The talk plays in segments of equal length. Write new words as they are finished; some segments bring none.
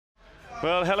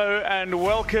Well, hello and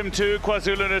welcome to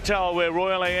KwaZulu-Natal, where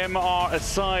Royal AM are a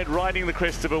side riding the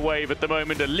crest of a wave at the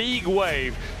moment, a league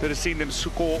wave that has seen them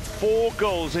score 4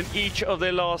 goals in each of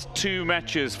their last 2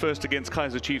 matches, first against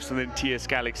Kaizer Chiefs and then TS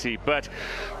Galaxy. But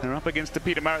they're up against the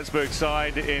Peter Maritzburg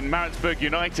side in Maritzburg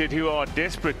United, who are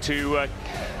desperate to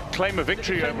claim a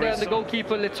victory over it. The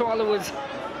goalkeeper, Letwala, was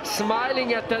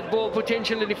smiling at that ball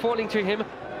potentially falling to him.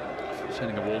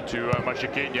 Sending a ball to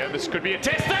Mashakinya. This could be a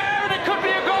test there, and it could be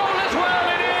a goal as well.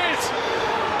 It is!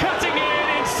 Cutting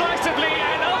in incisively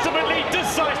and ultimately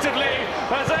decisively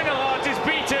as Engelhardt is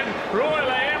beaten.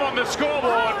 Royal AM on the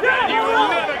scoreboard, and you will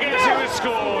never guess who has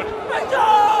scored.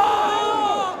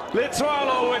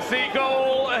 Letwala with the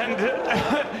goal,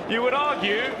 and you would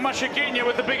argue Mashakinya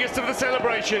with the biggest of the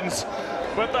celebrations.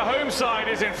 But the home side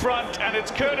is in front, and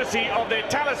it's courtesy of their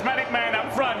talismanic man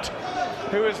up front,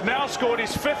 who has now scored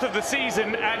his 5th of the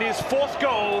season and his 4th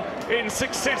goal in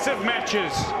successive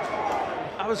matches.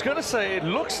 I was going to say, it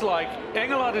looks like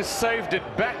Engelhardt has saved it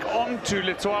back onto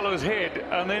Letwala's head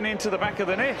and then into the back of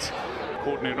the net.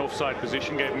 Caught in an offside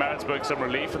position, gave Maritzburg some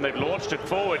relief, and they've launched it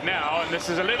forward now, and this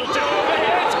is a little tip over the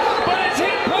head, but it's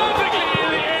hit perfectly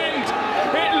in the end.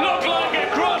 It looked like a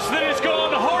cross that has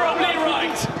gone horribly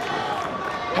right.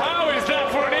 How is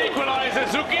that for an equaliser?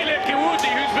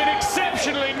 Who's been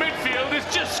exceptional in midfield, has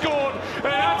just scored an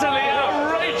utterly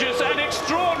outrageous and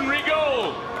extraordinary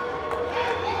goal.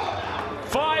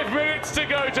 5 minutes to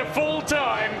go to full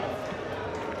time,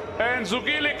 and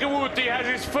Zugile Kawuti has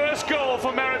his first goal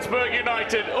for Maritzburg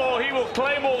United. Oh, he will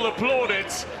claim all the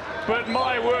plaudits, but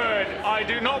my word, I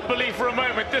do not believe for a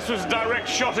moment this was a direct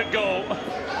shot at goal.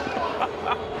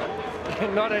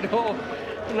 Not at all.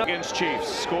 Against Chiefs,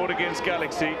 scored against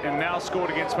Galaxy, and now scored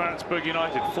against Maritzburg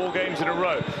United. 4 games in a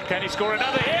row. Can he score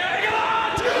another here?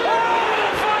 Engelhardt! Oh,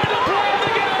 the final play of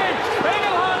the game!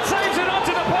 Engelhardt saves it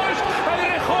onto the post, and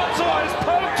Rechotzo has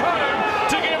poked home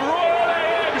to give Royal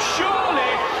AM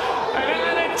surely an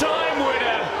added time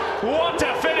winner. What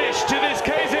a finish to this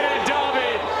KZN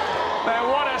derby, and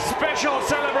what a special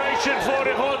celebration for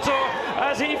Rechotzo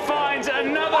as he finds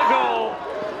another goal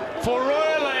for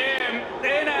Royal AM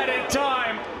in added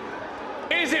time.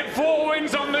 Is it 4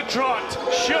 wins on the trot?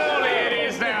 Surely it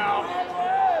is now.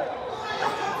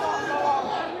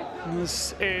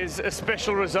 This is a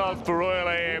special result for Royal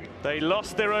AM. They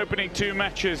lost their opening 2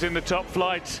 matches in the top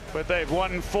flight, but they've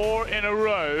won 4 in a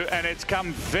row, and it's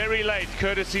come very late,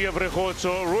 courtesy of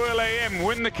Rechotzo. Royal AM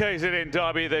win the KZN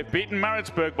derby. They've beaten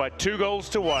Maritzburg by 2 goals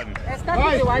to 1.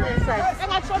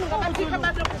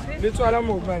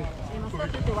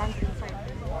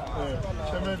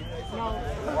 Chairman,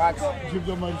 what? Give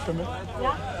the man, Chairman.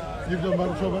 Yeah? Give the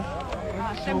man, Chairman.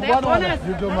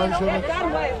 Give the man, Chairman.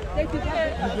 Give the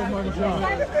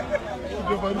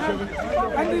man, Chairman.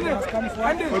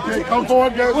 Okay, come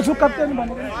forward, guys. What's your captain?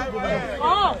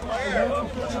 Oh!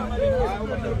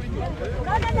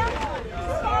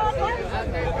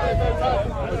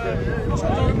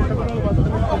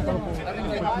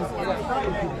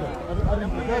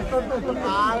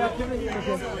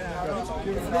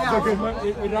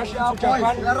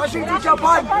 Rushing to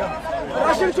Japan!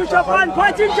 Rushing to Japan!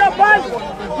 Fighting Japan!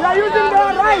 We are using the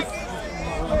rights!